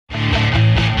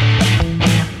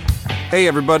Hey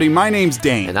everybody, my name's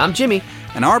Dane. And I'm Jimmy.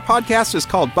 And our podcast is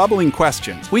called Bubbling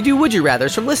Questions. We do Would You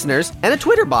Rathers from listeners and a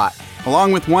Twitter bot.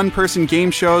 Along with one-person game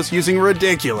shows using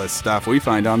ridiculous stuff we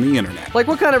find on the internet. Like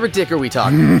what kind of ridic are we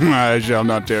talking? I shall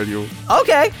not tell you.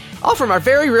 Okay, all from our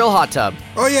very real hot tub.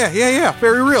 Oh yeah,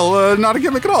 very real, not a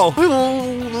gimmick at all.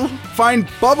 Find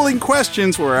Bubbling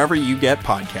Questions wherever you get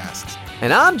podcasts.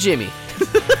 And I'm Jimmy.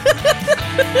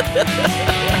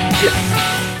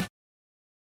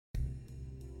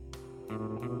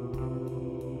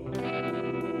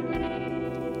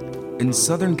 In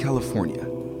Southern California,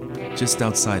 just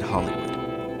outside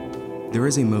Hollywood, there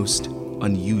is a most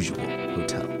unusual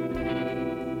hotel.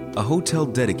 A hotel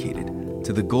dedicated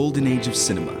to the golden age of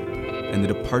cinema and the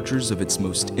departures of its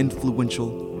most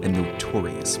influential and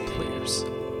notorious players.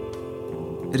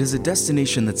 It is a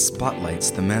destination that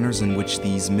spotlights the manners in which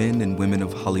these men and women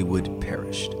of Hollywood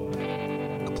perished.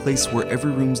 A place where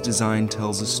every room's design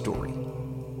tells a story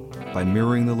by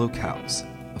mirroring the locales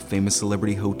of famous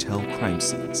celebrity hotel crime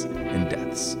scenes and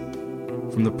deaths.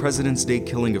 From the President's Day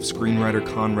killing of screenwriter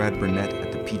Conrad Burnett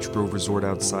at the Peach Grove Resort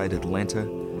outside Atlanta,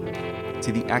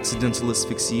 to the accidental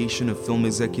asphyxiation of film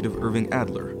executive Irving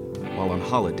Adler while on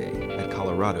holiday at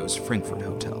Colorado's Frankfurt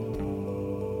Hotel.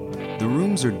 The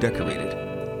rooms are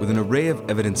decorated with an array of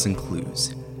evidence and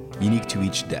clues, unique to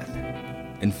each death,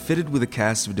 and fitted with a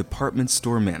cast of department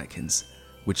store mannequins,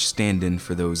 which stand in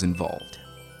for those involved.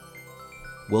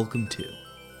 Welcome to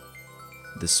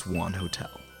the Swan Hotel.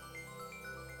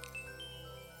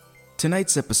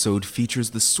 Tonight's episode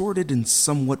features the sordid and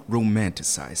somewhat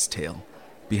romanticized tale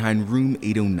behind Room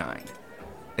 809,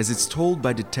 as it's told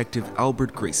by Detective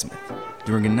Albert Graysmith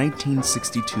during a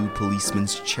 1962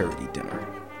 policeman's charity dinner.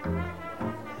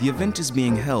 The event is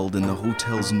being held in the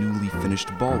hotel's newly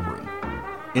finished ballroom,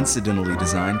 incidentally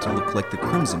designed to look like the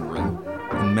Crimson Room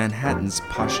in Manhattan's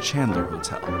posh Chandler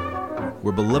Hotel,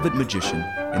 where beloved magician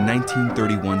and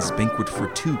 1931's Banquet for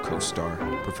Two co-star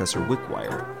Professor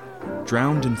Wickwire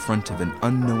drowned in front of an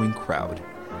unknowing crowd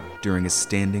during a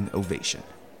standing ovation.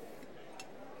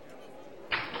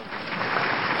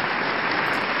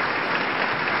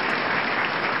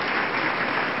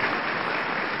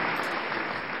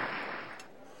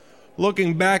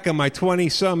 Looking back on my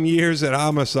 20-some years at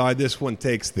Homicide, this one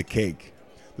takes the cake.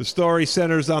 The story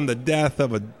centers on the death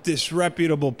of a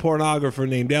disreputable pornographer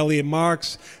named Elliot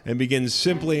Marx and begins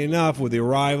simply enough with the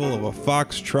arrival of a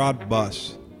Foxtrot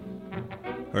bus.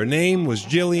 Her name was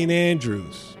Jillian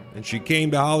Andrews, and she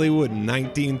came to Hollywood in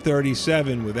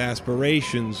 1937 with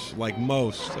aspirations, like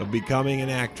most, of becoming an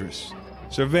actress.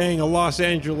 Surveying a Los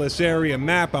Angeles area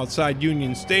map outside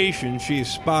Union Station, she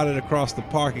is spotted across the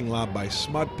parking lot by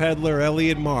smut peddler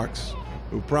Elliot Marx,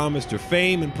 who promised her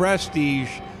fame and prestige,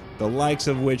 the likes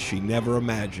of which she never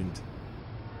imagined.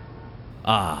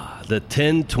 Ah, the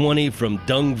 1020 from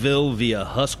Dungville via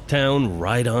Husktown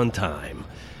right on time.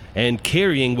 And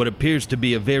carrying what appears to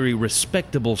be a very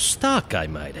respectable stock, I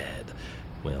might add.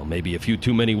 Well, maybe a few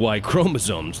too many Y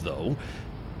chromosomes, though.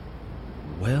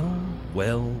 Well.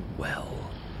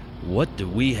 What do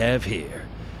we have here?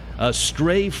 A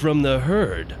stray from the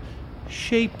herd.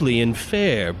 Shapely and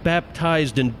fair,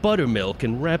 baptized in buttermilk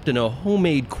and wrapped in a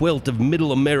homemade quilt of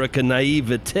middle America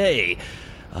naivete.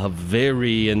 A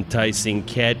very enticing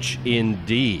catch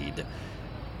indeed.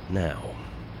 Now,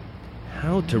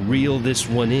 how to reel this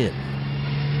one in?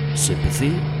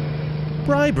 Sympathy?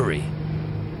 Bribery?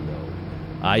 No.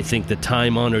 I think the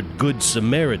time-honored Good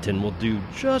Samaritan will do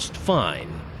just fine.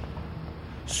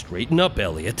 Straighten up,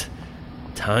 Elliot.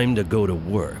 Time to go to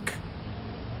work.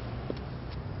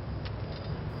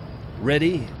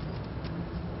 Ready?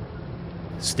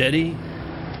 Steady?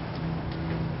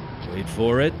 Wait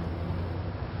for it.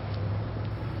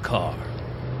 Car.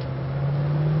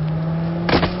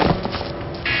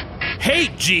 Hey,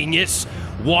 genius!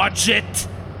 Watch it!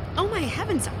 Oh my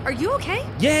heavens, are you okay?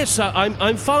 Yes,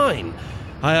 I'm fine.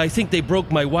 I think they broke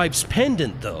my wife's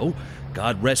pendant, though.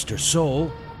 God rest her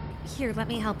soul. Here, let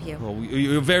me help you. Oh,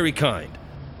 you're very kind.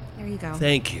 There you go.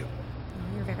 Thank you.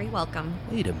 Oh, you're very welcome.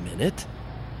 Wait a minute.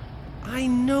 I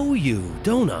know you,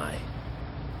 don't I?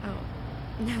 Oh,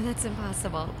 no, that's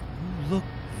impossible. You look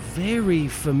very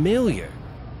familiar.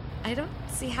 I don't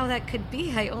see how that could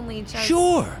be. I only just...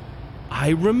 Sure. I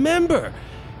remember.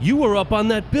 You were up on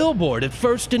that billboard at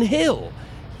First and Hill.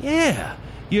 Yeah.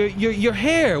 Your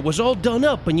hair was all done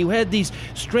up and you had these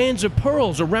strands of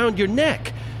pearls around your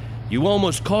neck. You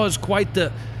almost caused quite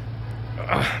the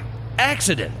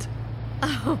accident.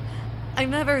 Oh,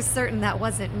 I'm never certain that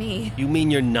wasn't me. You mean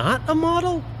you're not a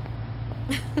model?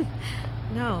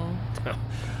 No.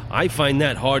 I find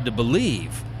that hard to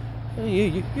believe.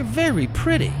 You're very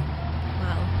pretty.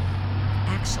 Well,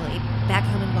 actually. Back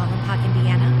home in Wallenpauck,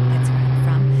 Indiana, that's where I'm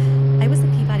from, I was the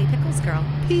Peabody Pickles girl.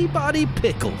 Peabody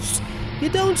Pickles? You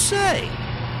don't say.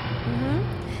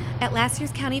 At last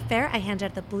year's county fair, I handed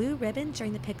out the blue ribbon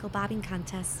during the pickle bobbing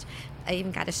contest. I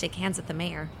even got to shake hands with the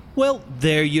mayor. Well,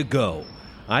 there you go.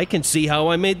 I can see how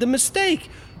I made the mistake.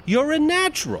 You're a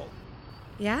natural.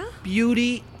 Yeah?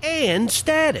 Beauty and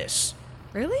status.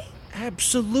 Really?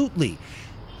 Absolutely.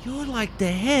 You're like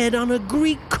the head on a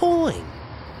Greek coin.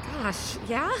 Gosh,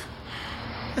 yeah?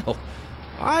 Well,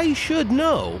 I should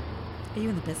know. Are you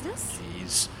in the business?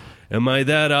 Jeez. Am I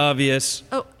that obvious?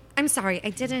 Oh, I'm sorry, I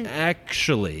didn't...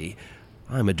 Actually,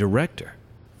 I'm a director.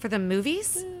 For the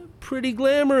movies? Pretty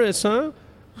glamorous, huh?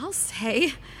 I'll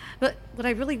say. But what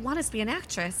I really want is to be an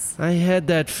actress. I had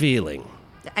that feeling.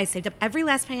 I saved up every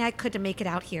last penny I could to make it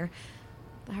out here.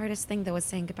 The hardest thing, though, was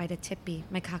saying goodbye to Tippy,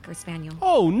 my Cocker Spaniel.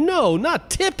 Oh, no, not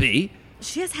Tippy.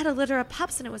 She has had a litter of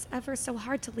pups, and it was ever so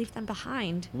hard to leave them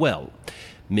behind. Well,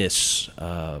 Miss,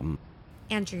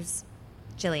 Andrews.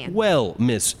 Jillian. Well,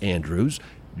 Miss Andrews,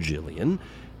 Jillian,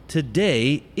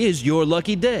 today is your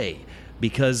lucky day,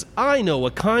 because I know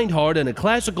a kind heart and a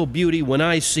classical beauty when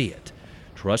I see it.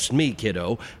 Trust me,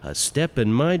 kiddo, a step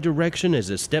in my direction is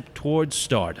a step towards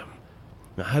stardom.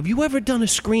 Now, have you ever done a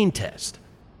screen test?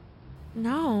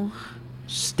 No.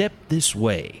 Step this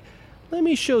way. Let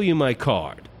me show you my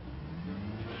card.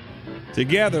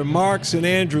 Together, Marx and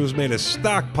Andrews made a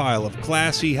stockpile of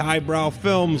classy, highbrow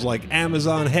films like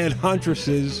Amazon Head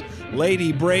Huntresses,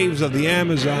 Lady Braves of the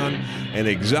Amazon, and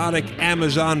Exotic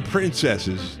Amazon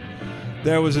Princesses.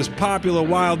 There was this popular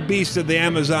Wild Beast of the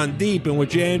Amazon Deep, in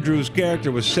which Andrews' character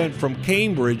was sent from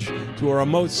Cambridge to a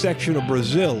remote section of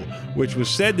Brazil, which was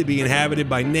said to be inhabited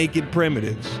by naked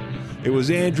primitives. It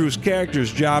was Andrews'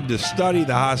 character's job to study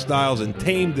the hostiles and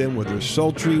tame them with her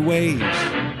sultry ways.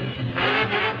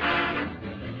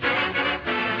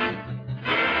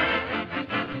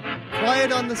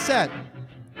 Quiet on the set.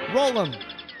 Roll 'em.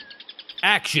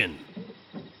 Action!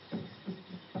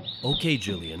 Okay,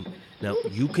 Jillian. Now,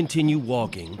 you continue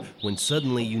walking when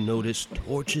suddenly you notice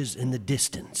torches in the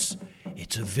distance.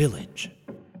 It's a village.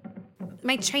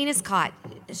 My train is caught.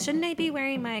 Shouldn't I be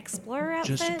wearing my explorer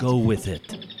outfit? Just go with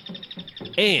it.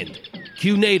 And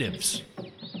cue natives.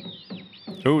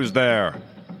 Who's there?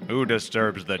 Who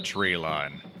disturbs the tree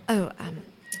line?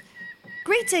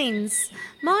 Greetings.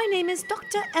 My name is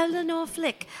Dr. Eleanor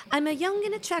Flick. I'm a young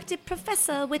and attractive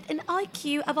professor with an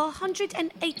IQ of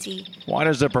 180. Why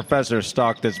does the professor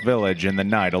stalk this village in the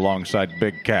night alongside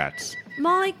big cats?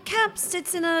 My camp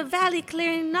sits in a valley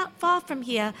clearing not far from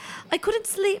here. I couldn't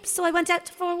sleep, so I went out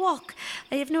for a walk.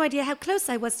 I have no idea how close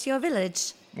I was to your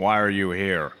village. Why are you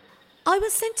here? I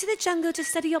was sent to the jungle to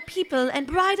study your people and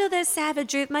bridle their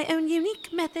savagery with my own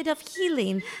unique method of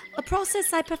healing, a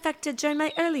process I perfected during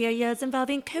my earlier years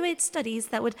involving co-ed studies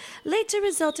that would later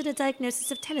result in a diagnosis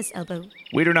of tennis elbow.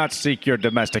 We do not seek your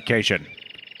domestication.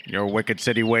 Your wicked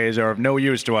city ways are of no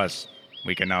use to us.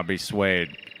 We cannot be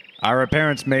swayed. Our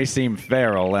appearance may seem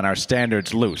feral and our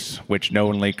standards loose, which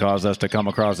knowingly cause us to come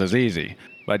across as easy.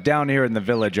 But down here in the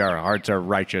village, our hearts are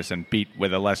righteous and beat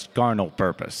with a less carnal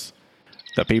purpose.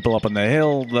 The people up on the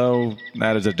hill, though,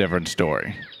 that is a different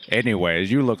story.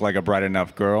 Anyways, you look like a bright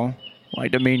enough girl. Why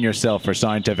demean yourself for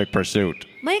scientific pursuit?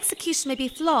 My execution may be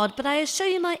flawed, but I assure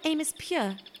you my aim is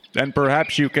pure. Then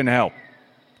perhaps you can help.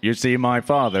 You see, my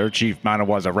father, Chief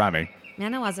Manawazarami.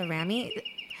 Manawazarami?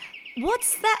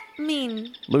 What's that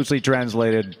mean? Loosely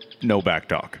translated, no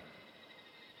backtalk.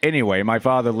 Anyway, my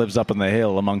father lives up on the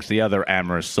hill amongst the other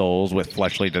amorous souls with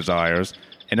fleshly desires,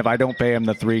 and if I don't pay him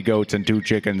the 3 goats and 2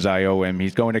 chickens I owe him,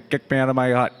 he's going to kick me out of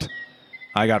my hut.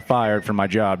 I got fired from my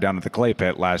job down at the clay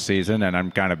pit last season, and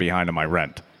I'm kind of behind on my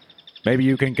rent. Maybe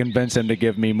you can convince him to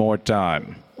give me more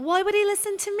time. Why would he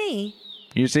listen to me?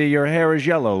 You see, your hair is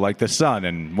yellow like the sun,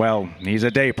 and, well, he's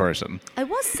a day person. I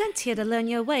was sent here to learn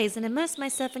your ways and immerse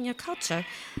myself in your culture.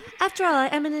 After all, I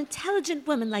am an intelligent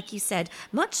woman, like you said,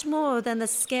 much more than the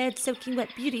scared, soaking wet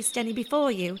beauty standing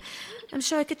before you. I'm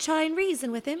sure I could try and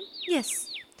reason with him.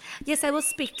 Yes, I will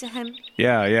speak to him.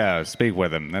 Yeah, speak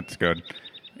with him. That's good.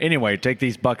 Anyway, take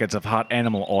these buckets of hot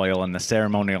animal oil and the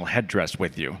ceremonial headdress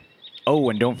with you. Oh,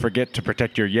 and don't forget to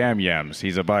protect your yams.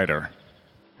 He's a biter.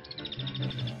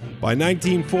 By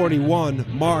 1941,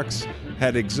 Marx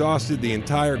had exhausted the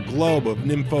entire globe of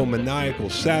nymphomaniacal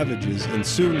savages, and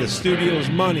soon the studio's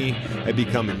money had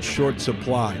become in short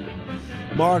supply.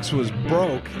 Marx was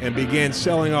broke and began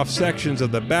selling off sections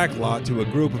of the backlot to a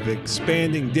group of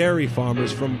expanding dairy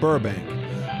farmers from Burbank.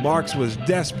 Marx was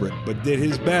desperate, but did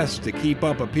his best to keep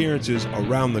up appearances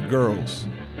around the girls.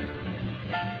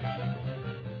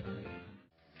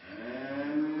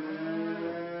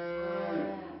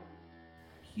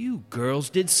 You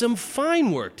girls did some fine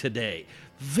work today.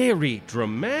 Very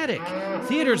dramatic.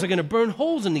 Theaters are going to burn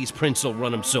holes in these prints, they'll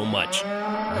run them so much.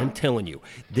 I'm telling you,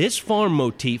 this farm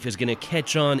motif is going to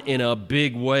catch on in a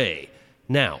big way.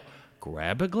 Now,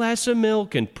 grab a glass of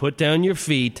milk and put down your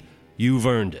feet. You've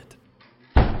earned it.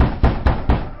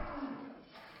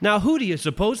 Now, who do you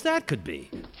suppose that could be?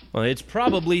 Well, it's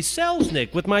probably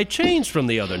Selznick with my chains from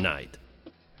the other night.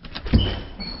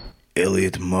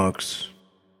 Elliot Marx.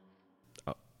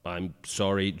 I'm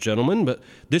sorry, gentlemen, but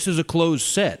this is a closed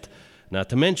set. Not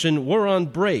to mention, we're on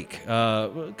break.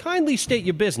 Kindly state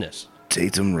your business.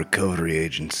 Tatum Recovery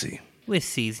Agency. We're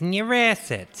seizing your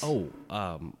assets. Oh,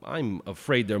 I'm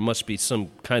afraid there must be some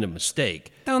kind of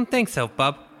mistake. Don't think so,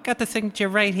 bub. Got the signature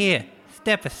right here.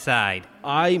 Step aside.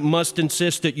 I must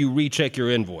insist that you recheck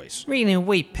your invoice. Reading a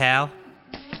wheat, pal.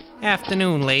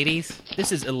 Afternoon, ladies.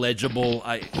 This is illegible.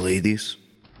 Ladies?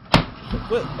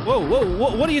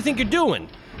 Whoa, what do you think you're doing?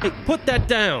 Hey, put that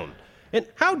down. And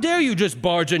how dare you just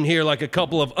barge in here like a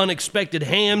couple of unexpected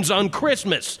hams on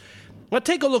Christmas? Now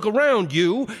take a look around,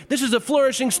 you. This is a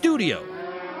flourishing studio.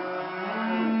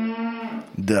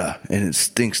 Duh, and it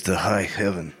stinks to high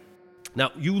heaven.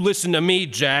 Now, you listen to me,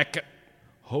 Jack.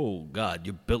 Oh, God,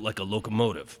 you're built like a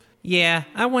locomotive. Yeah,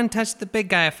 I wouldn't touch the big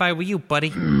guy if I were you, buddy.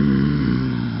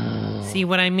 See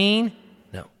what I mean?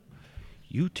 Now,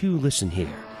 you two listen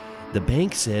here. The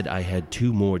bank said I had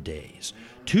 2 more days.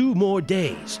 2 more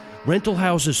days. Rental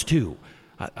houses, too.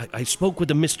 I spoke with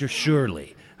the Mr.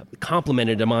 Shirley.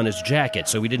 Complimented him on his jacket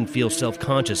so he didn't feel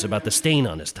self-conscious about the stain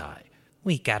on his tie.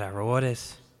 We got our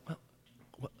orders.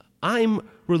 Well, I'm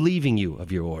relieving you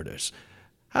of your orders.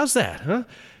 How's that, huh?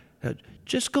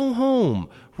 Just go home,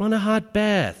 run a hot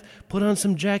bath, put on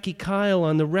some Jackie Kyle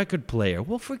on the record player.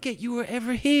 We'll forget you were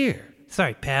ever here.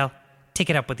 Sorry, pal. Take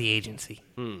it up with the agency.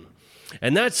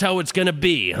 And that's how it's gonna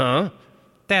be, huh?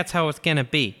 That's how it's gonna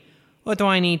be. Or do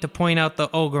I need to point out the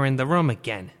ogre in the room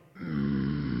again?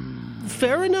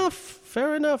 Fair enough.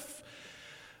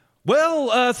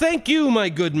 Well, thank you, my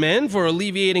good men, for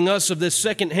alleviating us of this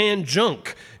second-hand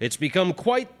junk. It's become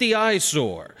quite the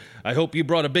eyesore. I hope you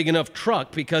brought a big enough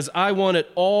truck because I want it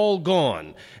all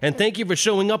gone. And thank you for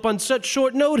showing up on such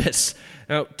short notice.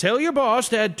 Now, tell your boss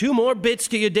to add 2 more bits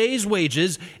to your day's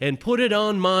wages and put it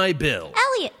on my bill.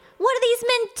 Elliot, what are these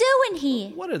men doing here?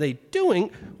 What are they doing?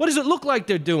 What does it look like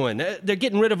they're doing? They're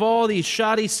getting rid of all these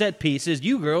shoddy set pieces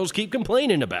you girls keep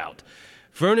complaining about.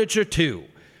 Furniture, too.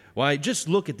 Why, just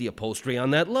look at the upholstery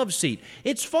on that love seat.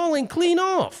 It's falling clean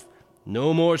off.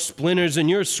 No more splinters in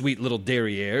your sweet little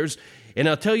derrieres. And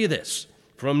I'll tell you this.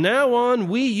 From now on,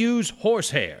 we use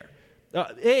horsehair.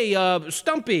 Hey,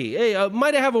 Stumpy,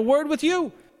 might I have a word with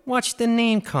you? Watch the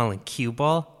name calling, cue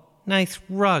ball. Nice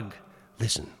rug.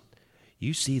 Listen,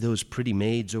 you see those pretty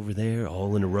maids over there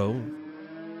all in a row?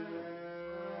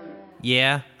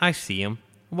 Yeah, I see 'em.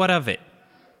 What of it?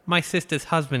 My sister's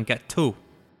husband got 2.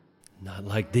 Not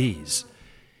like these.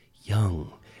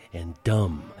 Young and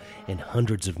dumb and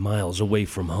hundreds of miles away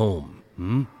from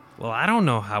home. Well, I don't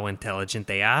know how intelligent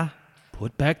they are.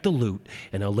 Put back the loot,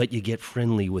 and I'll let you get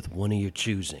friendly with one of your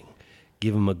choosing.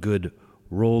 Give 'em a good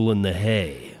roll in the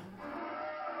hay.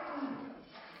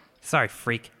 Sorry,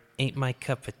 freak. Ain't my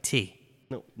cup of tea.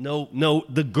 No,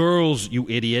 the girls, you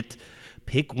idiot.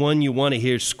 Pick one you want to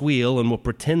hear squeal, and we'll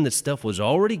pretend the stuff was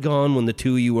already gone when the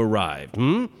 2 of you arrived,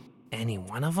 Any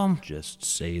one of them? Just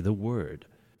say the word.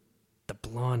 The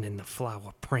blonde in the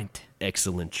flower print.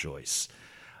 Excellent choice.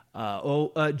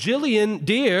 Jillian,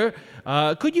 dear,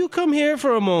 could you come here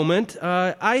for a moment?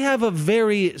 I have a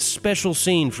very special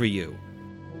scene for you.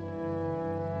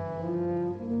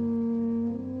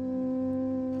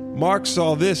 Mark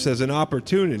saw this as an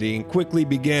opportunity and quickly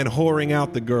began whoring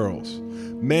out the girls.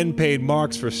 Men paid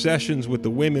Marks for sessions with the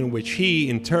women, which he,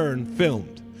 in turn,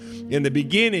 filmed. In the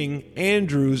beginning,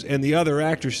 Andrews and the other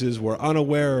actresses were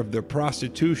unaware of their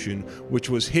prostitution, which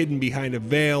was hidden behind a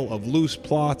veil of loose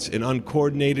plots and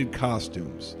uncoordinated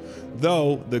costumes.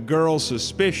 Though the girls'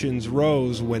 suspicions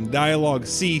rose when dialogue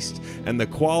ceased and the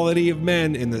quality of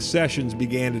men in the sessions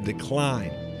began to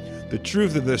decline. The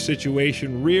truth of the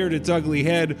situation reared its ugly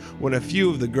head when a few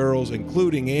of the girls,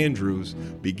 including Andrews,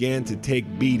 began to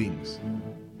take beatings.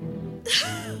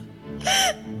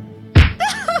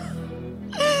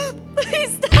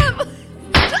 Please stop!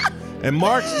 And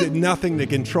Marx did nothing to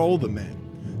control the men.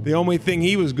 The only thing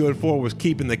he was good for was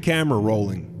keeping the camera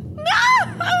rolling.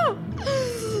 No!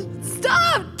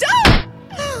 Stop! Don't!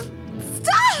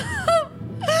 Stop!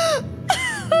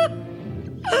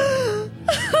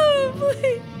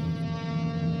 Please.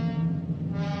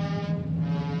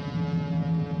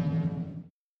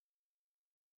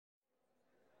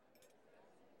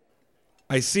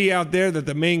 I see out there that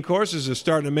the main courses are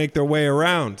starting to make their way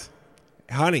around.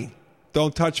 Honey,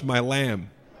 don't touch my lamb.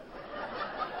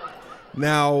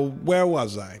 Now, where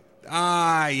was I?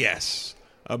 Ah, yes.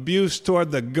 Abuse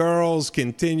toward the girls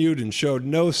continued and showed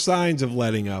no signs of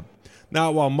letting up.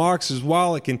 Not while Marx's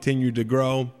wallet continued to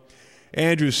grow.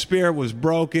 Andrew's spirit was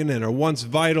broken, and her once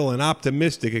vital and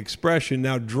optimistic expression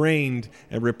now drained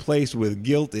and replaced with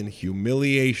guilt and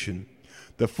humiliation.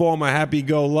 The former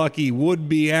happy-go-lucky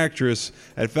would-be actress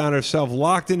had found herself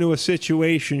locked into a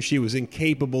situation she was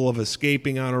incapable of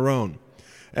escaping on her own.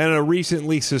 And a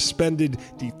recently suspended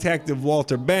Detective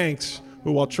Walter Banks,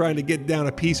 who, while trying to get down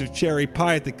a piece of cherry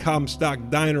pie at the Comstock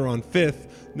Diner on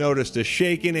 5th, noticed a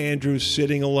shaken Andrews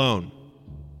sitting alone.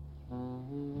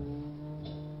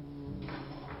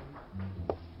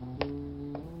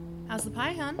 How's the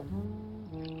pie, hon?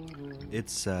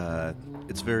 It's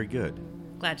very good.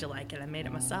 Glad you like it. I made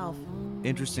it myself.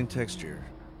 Interesting texture.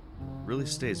 Really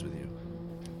stays with you.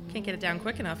 Can't get it down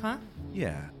quick enough, huh?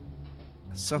 Yeah.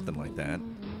 Something like that.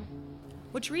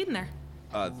 What you reading there?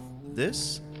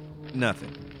 This? Nothing.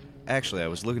 Actually, I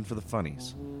was looking for the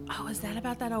funnies. Oh, is that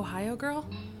about that Ohio girl?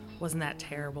 Wasn't that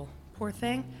terrible? Poor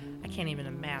thing. I can't even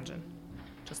imagine.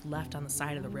 Just left on the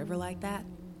side of the river like that?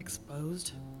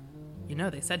 Exposed? You know,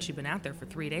 they said she'd been out there for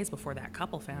 3 days before that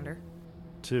couple found her.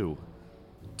 2.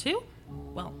 2?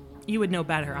 Well, you would know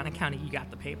better on account of you got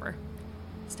the paper.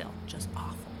 Still, just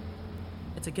awful.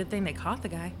 It's a good thing they caught the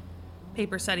guy.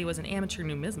 Paper said he was an amateur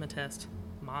numismatist.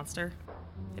 Monster.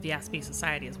 If you ask me,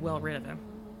 society is well rid of him.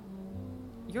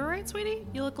 You alright, sweetie?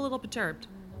 You look a little perturbed.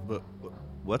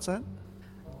 What's that?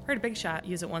 Heard a big shot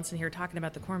use it once in here talking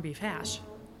about the corned beef hash.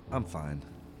 I'm fine.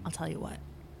 I'll tell you what.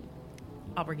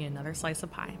 I'll bring you another slice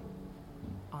of pie.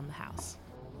 On the house.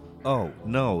 Oh,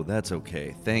 no, that's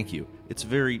okay. Thank you. It's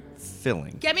very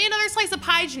filling. Get me another slice of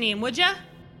pie, Janine, would ya?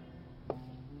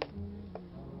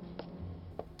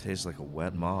 Tastes like a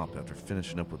wet mop after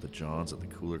finishing up with the Johns at the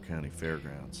Cooler County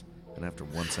Fairgrounds and after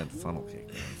 1-cent funnel cake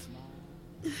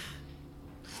runs.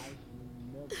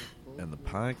 And the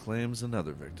pie claims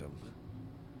another victim.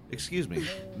 Excuse me,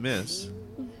 miss.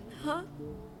 Huh?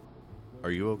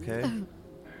 Are you okay?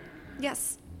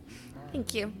 Yes.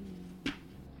 Thank you.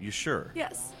 You sure?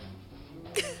 Yes.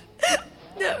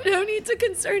 No need to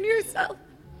concern yourself.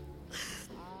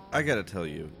 I gotta tell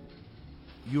you,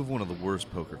 you have one of the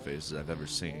worst poker faces I've ever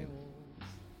seen.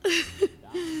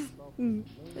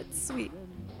 That's sweet.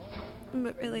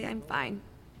 But really, I'm fine.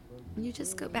 You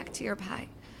just go back to your pie.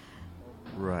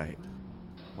 Right.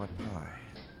 What pie?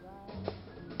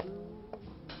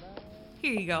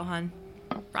 Here you go, hun.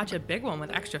 Brought you a big one with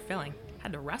extra filling.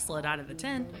 Had to wrestle it out of the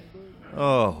tin.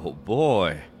 Oh,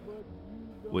 boy.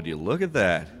 Would you look at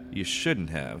that? You shouldn't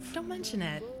have. Don't mention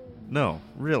it. No,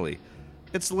 really.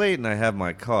 It's late and I have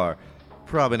my car.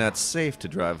 Probably not safe to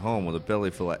drive home with a belly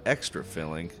full of extra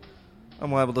filling.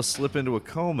 I'm liable to slip into a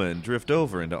coma and drift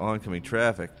over into oncoming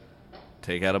traffic.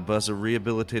 Take out a bus of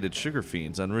rehabilitated sugar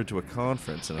fiends en route to a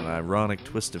conference in an ironic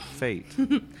twist of fate.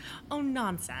 Oh,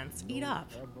 nonsense. Eat up.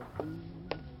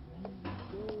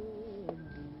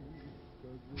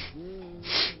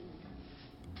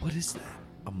 What is that?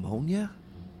 Ammonia?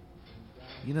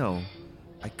 You know,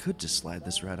 I could just slide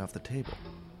this right off the table.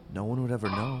 No one would ever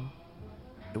know.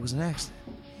 It was an accident.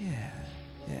 Yeah.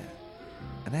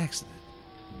 An accident.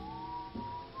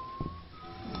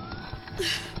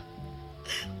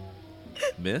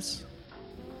 Miss?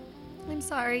 I'm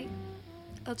sorry.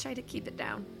 I'll try to keep it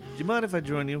down. Do you mind if I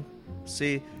join you?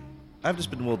 See, I've just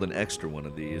been willed an extra one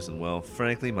of these, and well,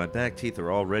 frankly, my back teeth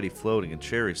are already floating in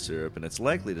cherry syrup, and it's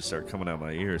likely to start coming out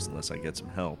my ears unless I get some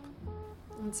help.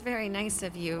 It's very nice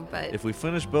of you, but... If we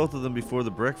finish both of them before the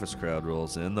breakfast crowd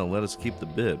rolls in, they'll let us keep the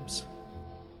bibs.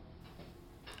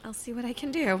 I'll see what I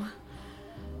can do.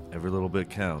 Every little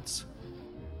bit counts.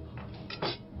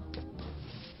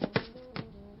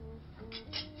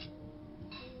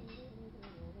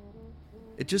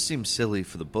 It just seems silly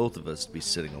for the both of us to be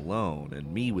sitting alone,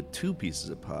 and me with 2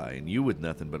 pieces of pie, and you with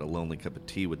nothing but a lonely cup of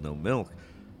tea with no milk,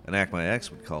 an act my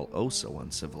ex would call oh so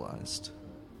uncivilized.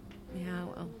 Yeah,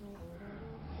 well...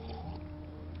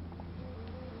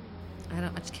 I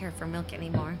don't much care for milk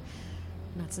anymore.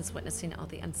 Not since witnessing all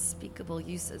the unspeakable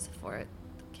uses for it.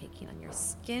 The caking on your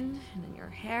skin and in your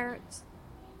hair.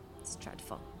 It's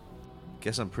dreadful.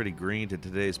 Guess I'm pretty green to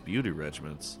today's beauty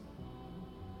regimens.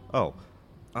 Oh,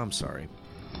 I'm sorry.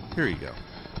 Here you go.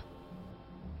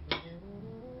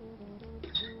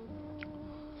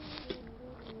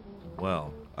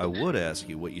 Well, I would ask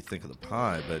you what you think of the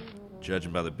pie, but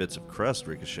judging by the bits of crust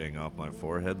ricocheting off my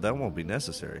forehead, that won't be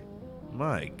necessary.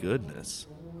 My goodness.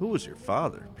 Who was your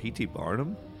father? P.T.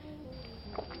 Barnum?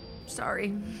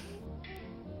 Sorry.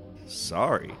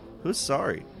 Sorry? Who's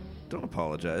sorry? Don't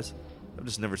apologize. I've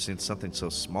just never seen something so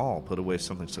small put away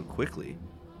something so quickly.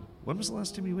 When was the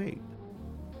last time you ate?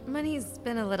 Money's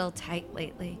been a little tight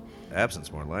lately.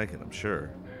 Absence more like it, I'm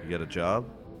sure. You got a job?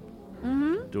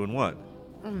 Mm-hmm. Doing what?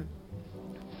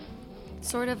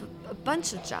 Sort of a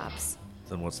bunch of jobs.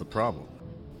 Then what's the problem?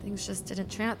 Things just didn't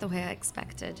turn out the way I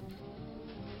expected.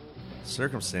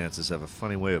 Circumstances have a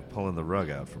funny way of pulling the rug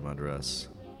out from under us.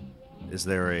 Is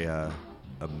there a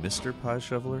Mr. Pie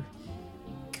Shoveler?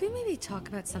 Can we maybe talk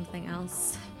about something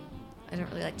else? I don't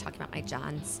really like talking about my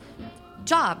Johns.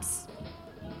 Jobs.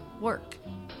 Work.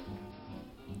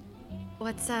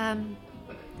 What's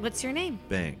your name?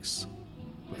 Banks.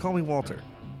 But call me Walter.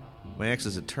 My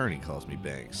ex's attorney calls me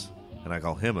Banks, and I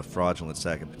call him a fraudulent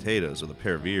sack of potatoes with a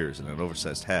pair of ears and an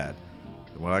oversized hat.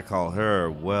 And what I call her,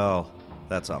 well,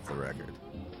 that's off the record.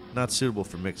 Not suitable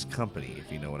for mixed company,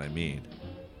 if you know what I mean.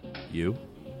 You?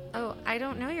 Oh, I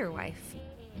don't know your wife.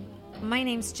 My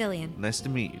name's Jillian. Nice to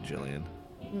meet you, Jillian.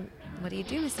 What do you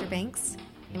do, Mr. Banks?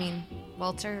 I mean,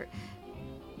 Walter,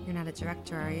 you're not a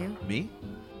director, are you? Me?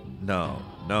 No,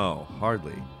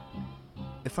 hardly.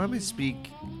 If I may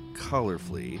speak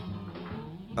colorfully,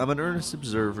 I'm an earnest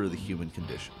observer of the human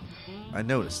condition. I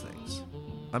notice things.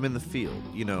 I'm in the field,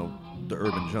 you know, the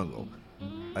urban jungle.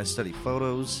 I study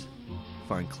photos,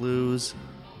 find clues,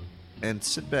 and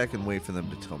sit back and wait for them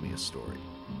to tell me a story.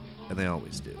 And they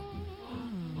always do.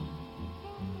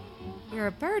 You're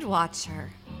a bird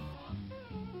watcher.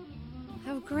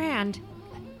 How grand.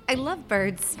 I love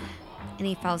birds.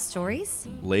 Any foul stories?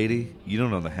 Lady, you don't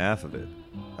know the half of it.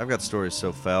 I've got stories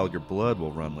so foul your blood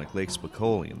will run like Lake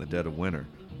Spicoli in the dead of winter.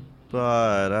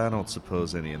 But I don't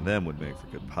suppose any of them would make for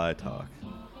good pie talk.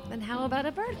 Then how about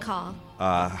a bird call?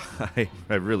 I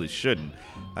really shouldn't.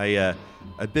 I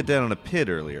bit down on a pit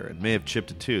earlier and may have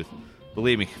chipped a tooth.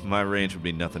 Believe me, my range would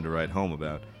be nothing to write home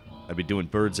about. I'd be doing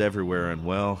birds everywhere and,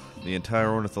 well, the entire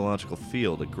ornithological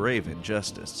field a grave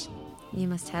injustice. You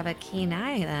must have a keen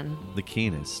eye, then. The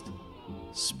keenest.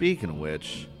 Speaking of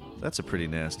which, that's a pretty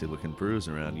nasty-looking bruise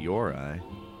around your eye.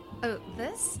 Oh,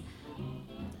 this?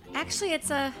 Actually,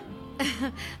 it's a...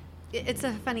 it's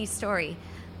a funny story.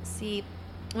 See,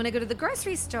 when I go to the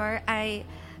grocery store, I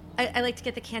like to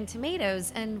get the canned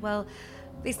tomatoes, and, well,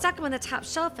 they stock them on the top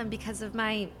shelf, and because of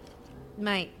my,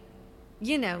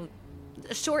 you know,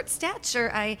 short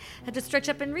stature, I had to stretch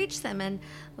up and reach them, and,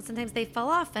 well, sometimes they fall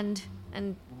off and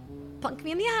plunk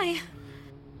me in the eye.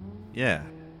 Yeah.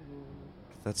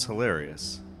 That's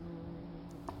hilarious.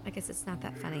 I guess it's not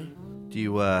that funny. Do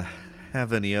you,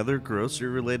 have any other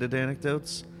grocery-related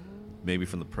anecdotes? Maybe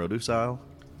from the produce aisle?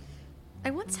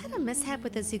 I once had a mishap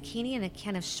with a zucchini and a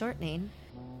can of shortening.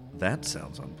 That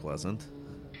sounds unpleasant.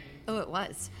 Oh, it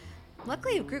was.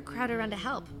 Luckily, a group crowded around to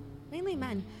help. Mainly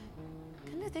men.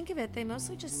 Come to think of it, they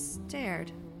mostly just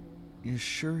stared. You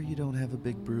sure you don't have a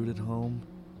big brood at home?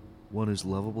 One who's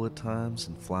lovable at times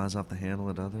and flies off the handle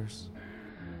at others?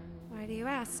 Why do you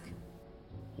ask?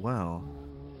 Well,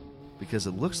 because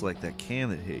it looks like that can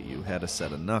that hit you had a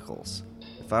set of knuckles.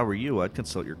 If I were you, I'd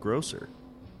consult your grocer.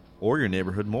 Or your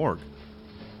neighborhood morgue.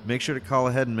 Make sure to call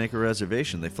ahead and make a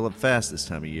reservation. They fill up fast this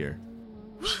time of year.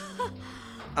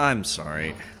 I'm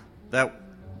sorry. That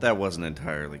wasn't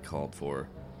entirely called for.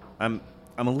 I'm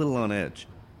a little on edge.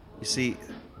 You see,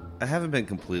 I haven't been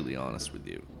completely honest with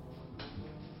you.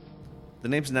 The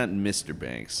name's not Mr.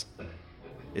 Banks.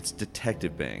 It's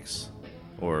Detective Banks.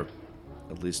 Or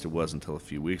at least it was until a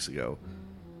few weeks ago.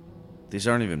 These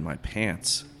aren't even my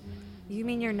pants. You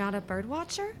mean you're not a bird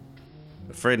watcher?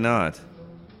 Afraid not.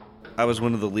 I was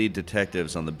one of the lead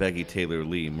detectives on the Becky Taylor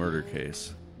Lee murder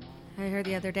case. I heard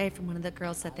the other day from one of the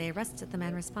girls that they arrested the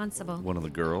man responsible. One of the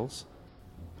girls?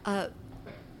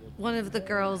 One of the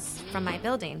girls from my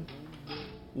building.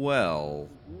 Well,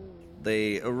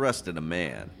 they arrested a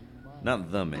man.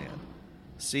 Not the man.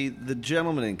 See, the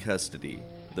gentleman in custody,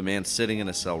 the man sitting in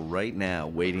a cell right now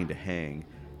waiting to hang,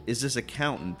 is this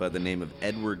accountant by the name of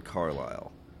Edward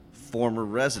Carlisle, former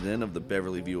resident of the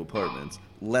Beverly View Apartments,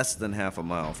 less than half a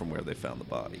mile from where they found the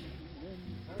body.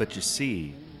 But you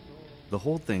see, the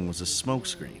whole thing was a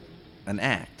smokescreen, an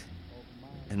act.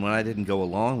 And when I didn't go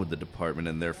along with the department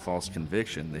and their false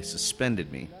conviction, they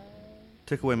suspended me,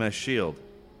 took away my shield.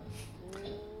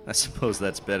 I suppose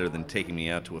that's better than taking me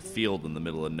out to a field in the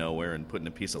middle of nowhere and putting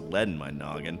a piece of lead in my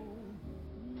noggin.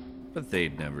 But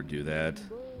they'd never do that.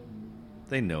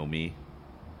 They know me.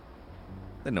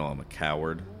 They know I'm a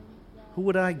coward. Who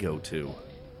would I go to?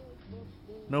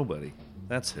 Nobody.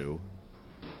 That's who.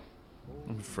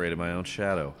 I'm afraid of my own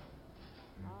shadow.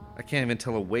 I can't even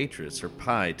tell a waitress her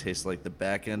pie tastes like the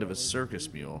back end of a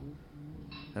circus mule.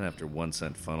 And after 1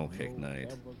 cent funnel cake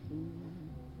night.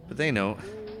 But they know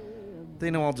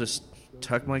I'll just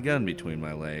tuck my gun between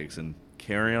my legs and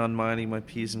carry on minding my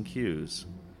P's and Q's.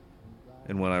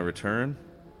 And when I return,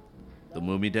 they'll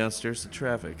move me downstairs to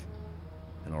traffic,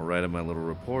 and I'll write on my little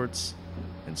reports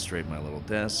and straighten my little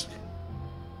desk.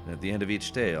 And at the end of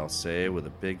each day, I'll say with a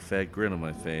big fat grin on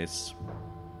my face,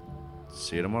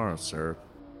 "See you tomorrow, sir."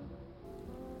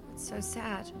 It's so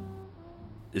sad.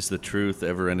 Is the truth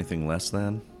ever anything less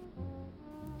than?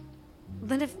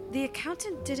 Then if the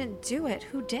accountant didn't do it,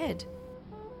 who did?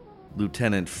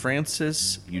 Lieutenant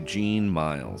Francis Eugene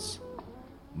Miles.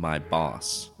 My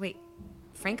boss. Wait,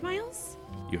 Frank Miles?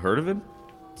 You heard of him?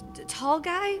 Tall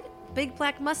guy? Big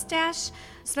black mustache?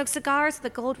 Smokes cigars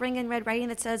with a gold ring and red writing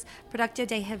that says Producto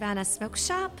de Havana Smoke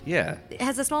Shop? Yeah.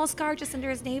 Has a small scar just under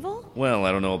his navel? Well,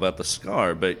 I don't know about the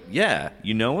scar, but yeah,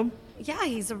 you know him? Yeah,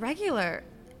 he's a regular.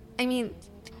 I mean,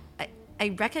 I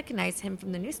recognize him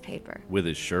from the newspaper. With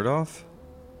his shirt off?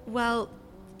 Well,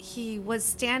 he was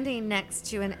standing next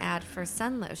to an ad for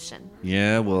sun lotion.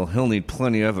 Yeah, well, he'll need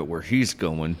plenty of it where he's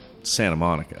going. Santa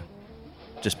Monica.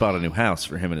 Just bought a new house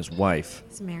for him and his wife.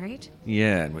 He's married?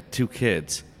 Yeah, and with 2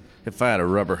 kids. If I had a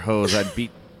rubber hose, I'd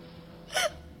beat...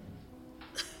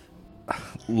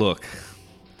 Look,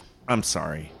 I'm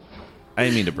sorry. I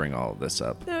didn't mean to bring all of this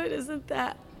up. No, it isn't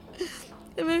that.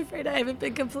 I'm afraid I haven't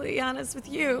been completely honest with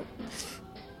you.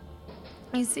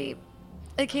 You see,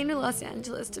 I came to Los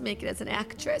Angeles to make it as an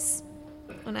actress.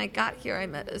 When I got here, I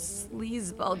met a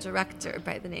sleazeball director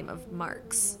by the name of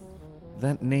Marx.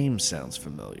 That name sounds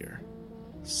familiar.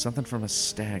 Something from a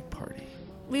stag party.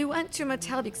 We went to a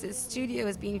motel because his studio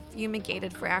was being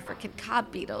fumigated for African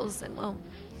cob beetles, and well,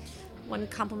 one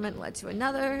compliment led to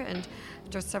another, and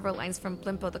after several lines from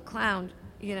Blimpo the Clown,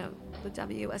 you know, the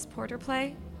W.S. Porter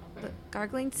play, the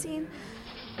gargling scene,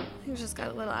 things just got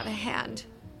a little out of hand,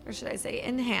 or should I say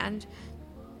in hand.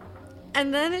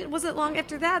 And then it wasn't long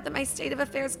after that my state of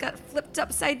affairs got flipped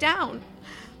upside down.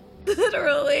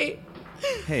 Literally.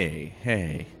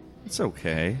 Hey, it's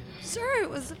okay. Sure, it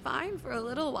was fine for a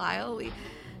little while. We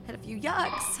had a few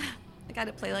yucks. I got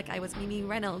to play like I was Mimi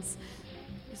Reynolds.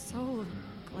 It was so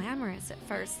glamorous at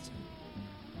first.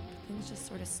 Things just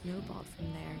sort of snowballed from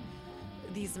there.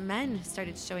 These men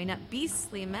started showing up,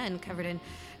 beastly men covered in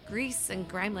grease and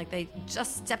grime like they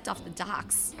just stepped off the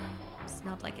docks.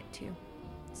 Smelled like it too.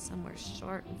 Some were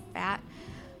short and fat.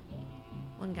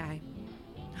 One guy,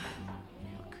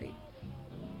 real creep.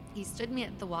 He stood me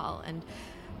at the wall and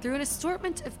threw an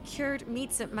assortment of cured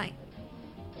meats at my...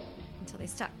 until they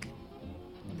stuck.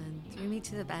 And then threw me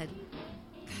to the bed.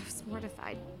 I was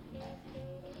mortified.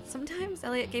 Sometimes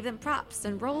Elliot gave them props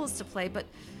and roles to play, but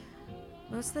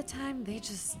most of the time they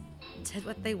just did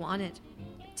what they wanted.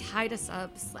 Tied us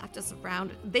up, slapped us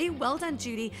around. They welled on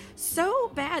Judy so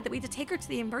bad that we had to take her to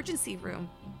the emergency room.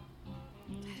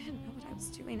 I didn't know what I was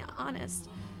doing, honest.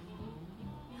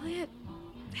 Elliot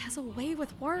has a way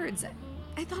with words.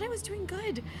 I thought I was doing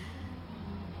good.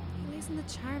 He lays in the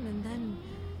charm, and then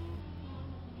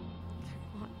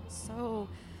I want so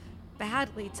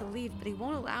badly to leave, but he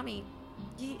won't allow me.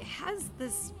 He has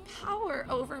this power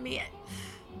over me.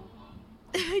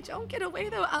 If I don't get away,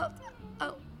 though, I'll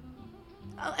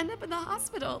end up in the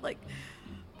hospital, like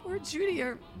poor Judy,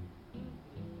 or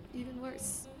even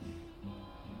worse,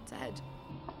 dead.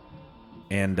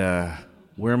 And,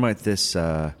 where might this,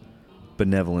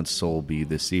 benevolent soul be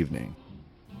this evening?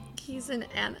 He's in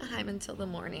Anaheim until the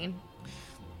morning.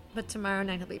 But tomorrow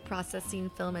night he'll be processing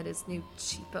film at his new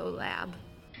cheapo lab.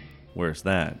 Where's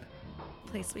that?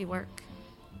 Place we work.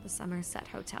 The Somerset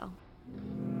Hotel.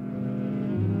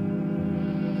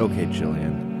 Okay,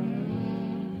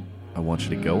 Jillian. I want you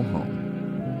to go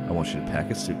home. I want you to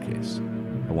pack a suitcase.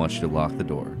 I want you to lock the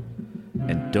door.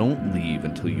 And don't leave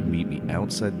until you meet me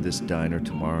outside this diner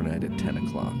tomorrow night at 10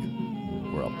 o'clock,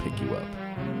 where I'll pick you up.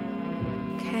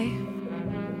 Okay.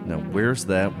 Now, where's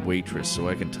that waitress so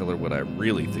I can tell her what I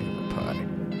really think of her pie?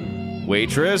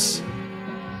 Waitress?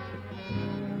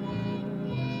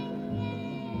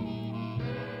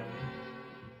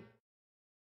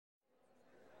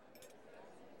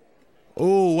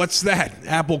 Oh, what's that?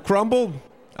 Apple crumble?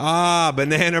 Ah,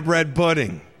 banana bread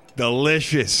pudding.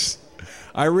 Delicious.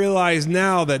 I realize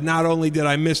now that not only did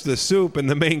I miss the soup and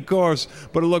the main course,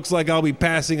 but it looks like I'll be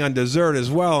passing on dessert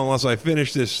as well unless I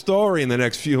finish this story in the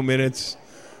next few minutes.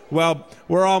 Well,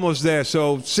 we're almost there,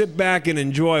 so sit back and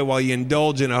enjoy while you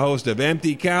indulge in a host of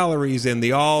empty calories and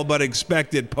the all but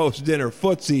expected post-dinner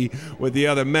footsie with the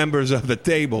other members of the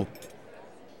table.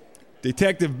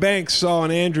 Detective Banks saw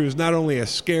in Andrews not only a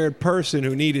scared person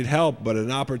who needed help, but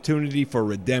an opportunity for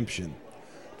redemption.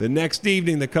 The next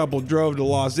evening, the couple drove to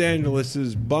Los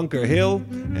Angeles' Bunker Hill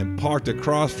and parked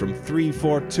across from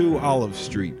 342 Olive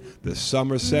Street, the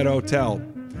Somerset Hotel,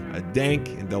 a dank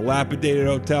and dilapidated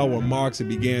hotel where Marx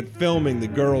began filming the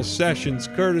girls' sessions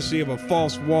courtesy of a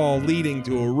false wall leading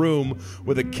to a room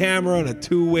with a camera and a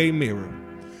two-way mirror.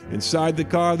 Inside the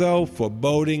car, though,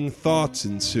 foreboding thoughts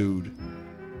ensued.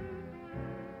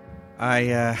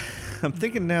 I'm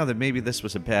thinking now that maybe this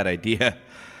was a bad idea.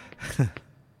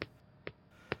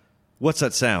 What's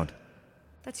that sound?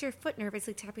 That's your foot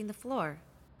nervously tapping the floor.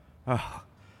 Oh,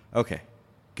 okay.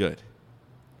 Good.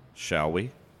 Shall we?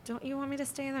 Don't you want me to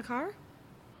stay in the car?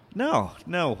 No,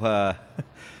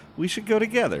 we should go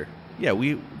together. Yeah,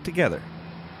 together.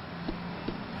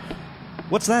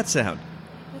 What's that sound?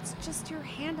 It's just your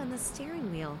hand on the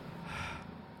steering wheel.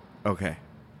 Okay,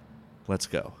 let's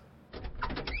go.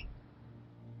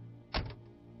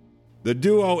 The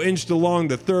duo inched along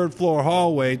the third-floor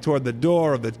hallway toward the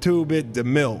door of the two-bit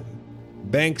DeMille,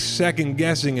 Banks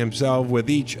second-guessing himself with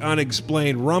each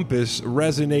unexplained rumpus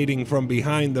resonating from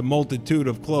behind the multitude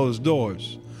of closed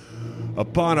doors.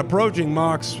 Upon approaching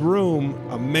Mark's room,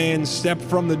 a man stepped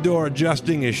from the door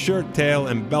adjusting his shirt tail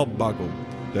and belt buckle.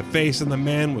 The face of the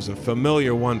man was a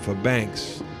familiar one for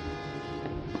Banks.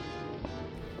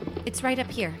 It's right up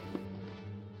here.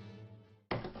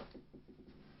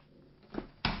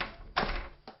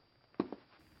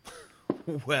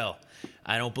 Well,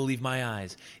 I don't believe my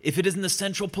eyes. If it isn't the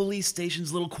Central Police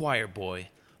Station's little choir boy,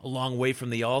 a long way from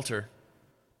the altar.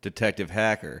 Detective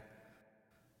Hacker.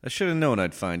 I should have known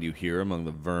I'd find you here among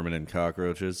the vermin and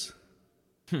cockroaches.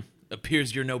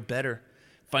 Appears you're no better.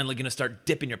 Finally gonna start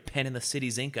dipping your pen in the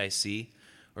city's ink, I see.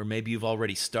 Or maybe you've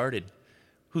already started.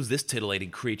 Who's this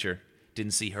titillating creature?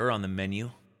 Didn't see her on the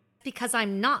menu. Because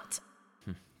I'm not.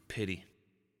 Pity.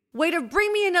 Waiter,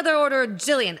 bring me another order of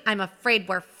Jillian. I'm afraid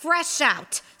we're fresh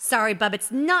out. Sorry, bub, it's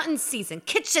not in season.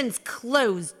 Kitchen's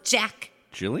closed, Jack.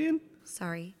 Jillian?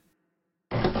 Sorry.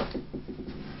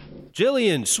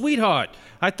 Jillian, sweetheart,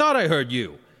 I thought I heard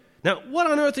you. Now, what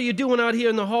on earth are you doing out here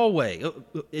in the hallway?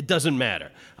 It doesn't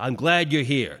matter. I'm glad you're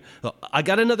here. I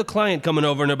got another client coming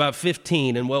over in about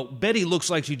 15, and, well, Betty looks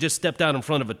like she just stepped out in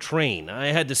front of a train.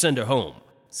 I had to send her home.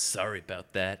 Sorry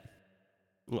about that.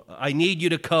 I need you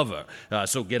to cover,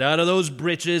 so get out of those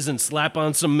britches and slap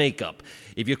on some makeup.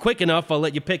 If you're quick enough, I'll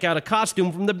let you pick out a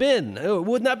costume from the bin.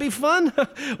 Wouldn't that be fun?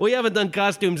 We haven't done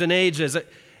costumes in ages.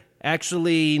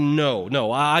 Actually,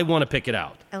 no, I want to pick it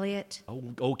out. Elliot. Oh,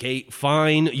 okay,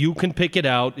 fine, you can pick it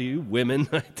out, you women,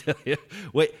 I tell you.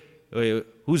 Wait,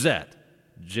 who's that?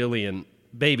 Jillian.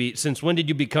 Baby, since when did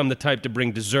you become the type to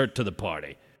bring dessert to the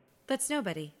party? That's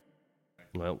nobody.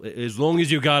 Well, as long as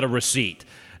you got a receipt.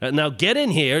 Now get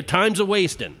in here, time's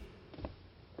a-wasting.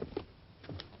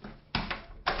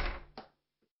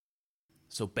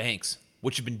 So, Banks,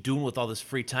 what you been doing with all this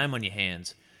free time on your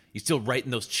hands? You still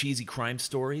writing those cheesy crime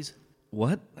stories?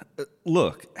 What?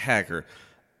 Look, Hacker,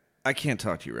 I can't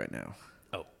talk to you right now.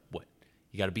 Oh, what?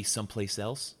 You gotta be someplace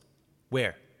else?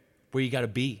 Where? Where you gotta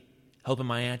be? Helping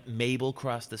my Aunt Mabel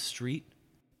cross the street?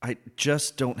 I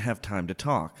just don't have time to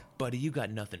talk. Buddy, you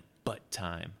got nothing but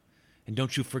time. And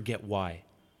don't you forget why.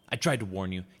 I tried to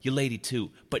warn you, you lady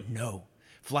too, but no.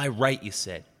 Fly right, you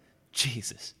said.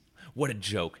 Jesus, what a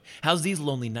joke. How's these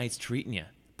lonely nights treating you?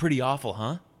 Pretty awful,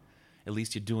 huh? At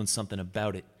least you're doing something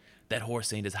about it. That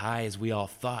horse ain't as high as we all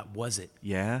thought, was it?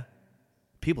 Yeah?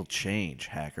 People change,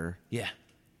 Hacker. Yeah,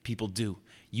 people do.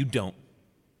 You don't.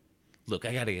 Look,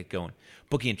 I gotta get going.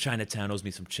 Bookie in Chinatown owes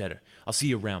me some cheddar. I'll see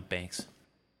you around, Banks.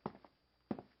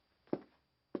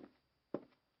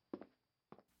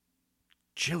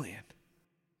 Jillian.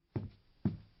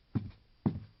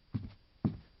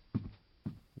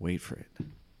 Wait for it.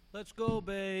 Let's go,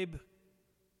 babe.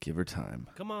 Give her time.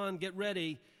 Come on, get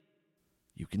ready.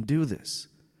 You can do this.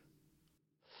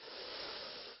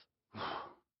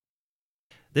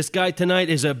 This guy tonight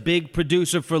is a big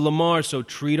producer for Lamar, so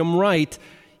treat him right.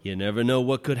 You never know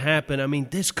what could happen. I mean,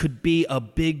 this could be a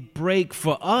big break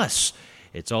for us.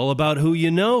 It's all about who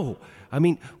you know. I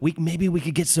mean, maybe we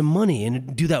could get some money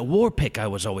and do that war pick I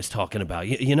was always talking about.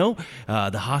 You know?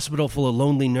 The hospital full of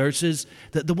lonely nurses.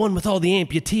 The one with all the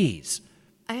amputees.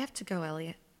 I have to go,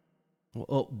 Elliot.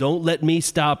 Well, don't let me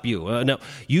stop you. Now,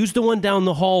 use the one down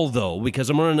the hall, though, because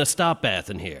I'm running a stop bath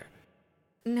in here.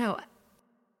 No,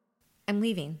 I'm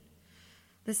leaving.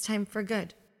 This time for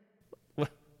good.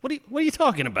 What are you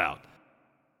talking about?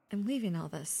 I'm leaving all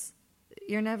this.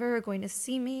 You're never going to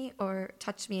see me or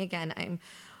touch me again. I'm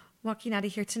walking out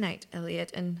of here tonight,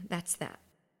 Elliot, and that's that.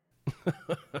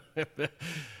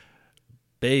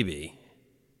 Baby,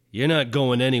 you're not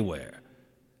going anywhere.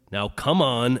 Now, come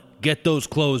on, get those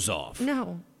clothes off.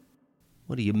 No.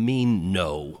 What do you mean,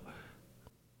 no?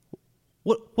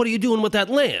 What are you doing with that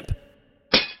lamp?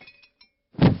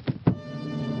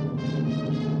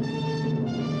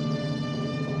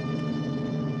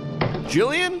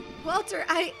 Jillian? Walter,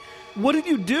 What did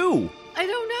you do? I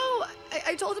don't know.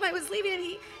 I told him I was leaving and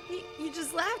he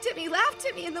just laughed at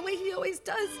me in the way he always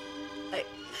does. I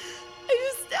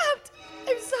just snapped.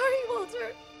 I'm sorry,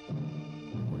 Walter.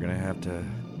 We're gonna have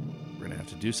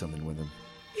to do something with him.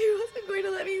 He wasn't going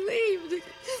to let me leave.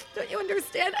 Don't you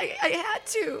understand? I had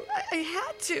to. I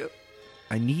had to.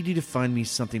 I need you to find me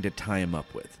something to tie him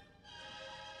up with.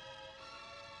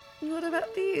 What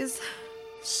about these?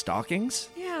 Stockings?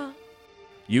 Yeah.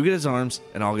 You get his arms,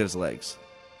 and I'll get his legs.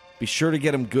 Be sure to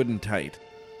get him good and tight.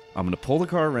 I'm going to pull the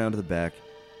car around to the back,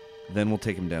 then we'll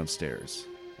take him downstairs.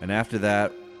 And after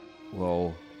that,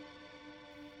 well,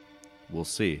 we'll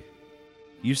see.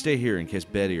 You stay here in case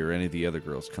Betty or any of the other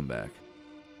girls come back.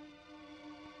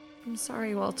 I'm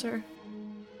sorry, Walter.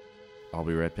 I'll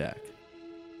be right back.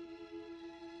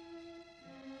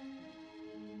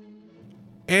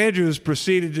 Andrews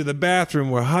proceeded to the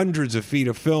bathroom where hundreds of feet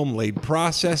of film laid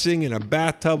processing in a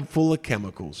bathtub full of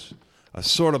chemicals. A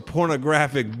sort of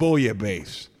pornographic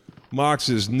bouillabaisse.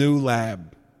 Marx's new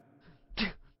lab.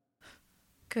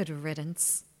 Good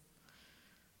riddance.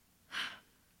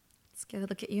 Let's get a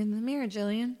look at you in the mirror,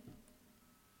 Jillian.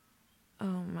 Oh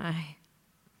my.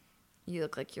 You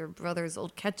look like your brother's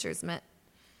old catcher's mitt.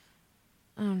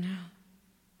 Oh no.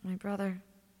 My brother.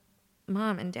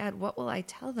 Mom and Dad, what will I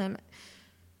tell them?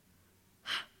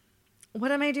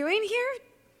 What am I doing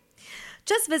here?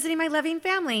 Just visiting my loving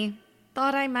family.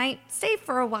 Thought I might stay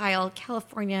for a while.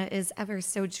 California is ever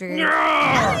so dreary. No!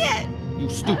 Elliot! You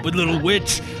stupid little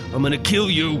witch! I'm gonna kill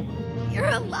you! You're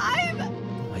alive!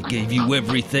 I gave you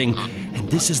everything, and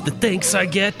this is the thanks I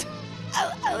get?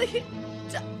 Elliot,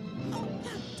 don't.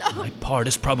 My part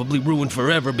is probably ruined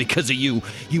forever because of you,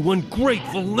 you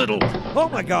ungrateful little... Oh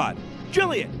my God!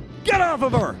 Jillian, get off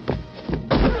of her!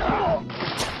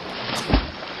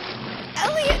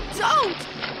 Elliot, don't!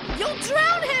 You'll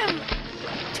drown him!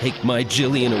 Take my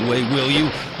Jillian away, will you?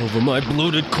 Over my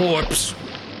bloated corpse.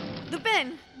 The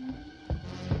bin.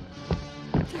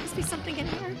 There must be something in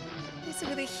here. Is it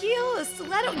with a heel, a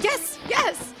stiletto? Yes,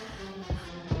 yes!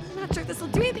 I'm not sure this will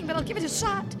do anything, but I'll give it a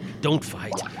shot. Don't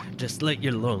fight. Just let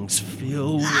your lungs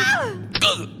fill with...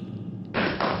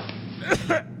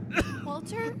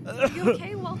 Walter? Are you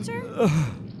okay, Walter?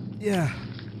 Yeah.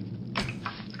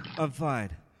 I'm fine.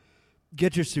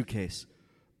 Get your suitcase.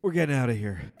 We're getting out of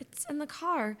here. It's in the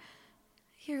car.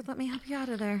 Here, let me help you out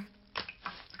of there.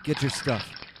 Get your stuff.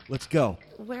 Let's go.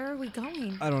 Where are we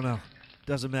going? I don't know.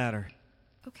 Doesn't matter.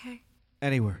 Okay.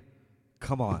 Anywhere.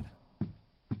 Come on.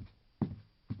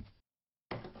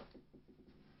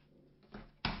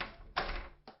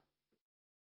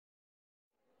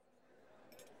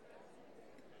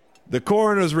 The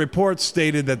coroner's report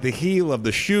stated that the heel of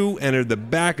the shoe entered the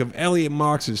back of Elliot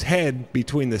Marx's head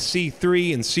between the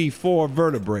C3 and C4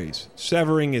 vertebrae,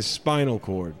 severing his spinal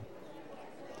cord.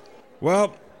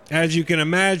 Well, as you can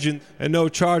imagine, and no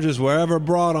charges were ever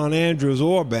brought on Andrews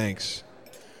or Banks.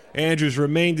 Andrews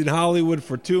remained in Hollywood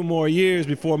for 2 more years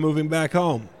before moving back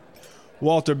home.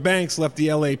 Walter Banks left the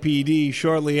LAPD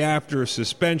shortly after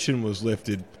suspension was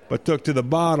lifted, but took to the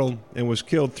bottle and was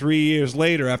killed 3 years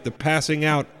later after passing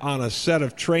out on a set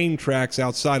of train tracks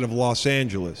outside of Los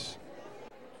Angeles.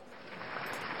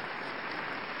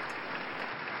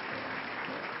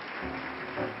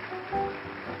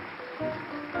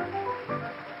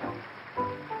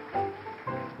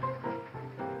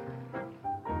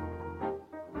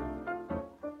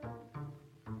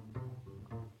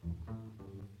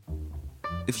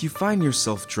 If you find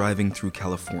yourself driving through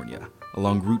California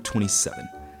along Route 27,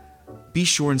 be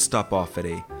sure and stop off at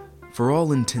a, for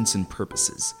all intents and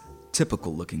purposes,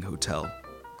 typical-looking hotel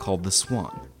called the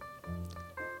Swan.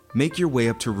 Make your way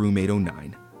up to room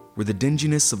 809, where the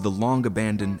dinginess of the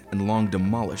long-abandoned and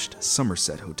long-demolished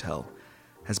Somerset Hotel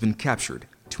has been captured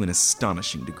to an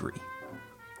astonishing degree.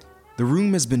 The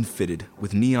room has been fitted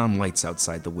with neon lights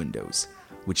outside the windows,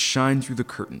 which shine through the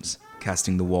curtains,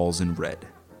 casting the walls in red,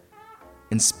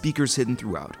 and speakers hidden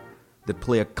throughout that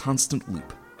play a constant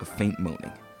loop of faint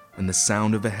moaning and the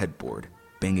sound of a headboard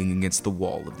banging against the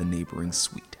wall of the neighboring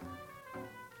suite.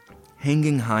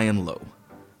 Hanging high and low,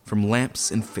 from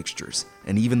lamps and fixtures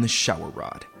and even the shower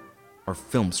rod, are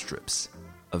film strips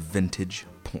of vintage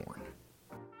porn.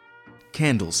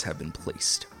 Candles have been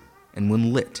placed, and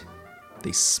when lit,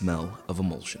 they smell of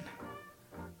emulsion.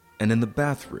 And in the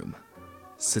bathroom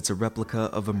sits a replica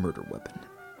of a murder weapon.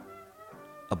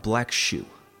 A black shoe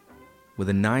with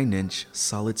a 9-inch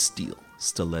solid steel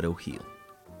stiletto heel,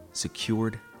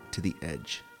 secured to the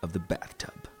edge of the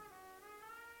bathtub.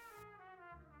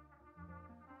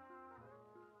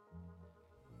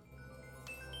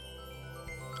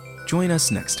 Join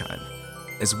us next time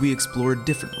as we explore a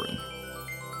different room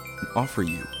and offer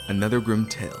you another grim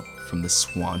tale from the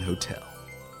Swan Hotel.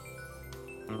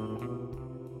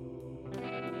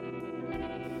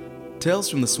 Tales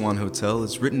from the Swan Hotel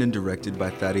is written and directed by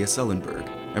Thaddeus Ellenburg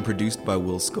and produced by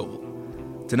Will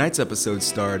Scovill. Tonight's episode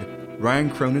starred Ryan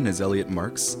Cronin as Elliot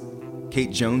Marx,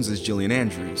 Kate Jones as Jillian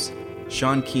Andrews,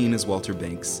 Sean Keane as Walter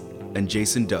Banks, and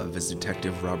Jason Dove as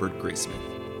Detective Robert Graysmith.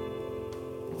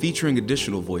 Featuring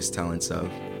additional voice talents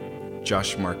of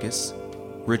Josh Marcus,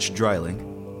 Rich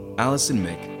Dreyling, Allison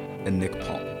Mick, and Nick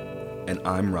Palm. And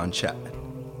I'm Ron Chapman.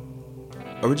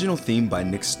 Original theme by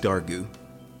Nick Stargu,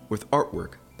 with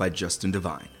artwork by Justin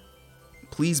DeVine.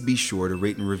 Please be sure to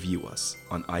rate and review us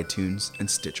on iTunes and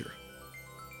Stitcher.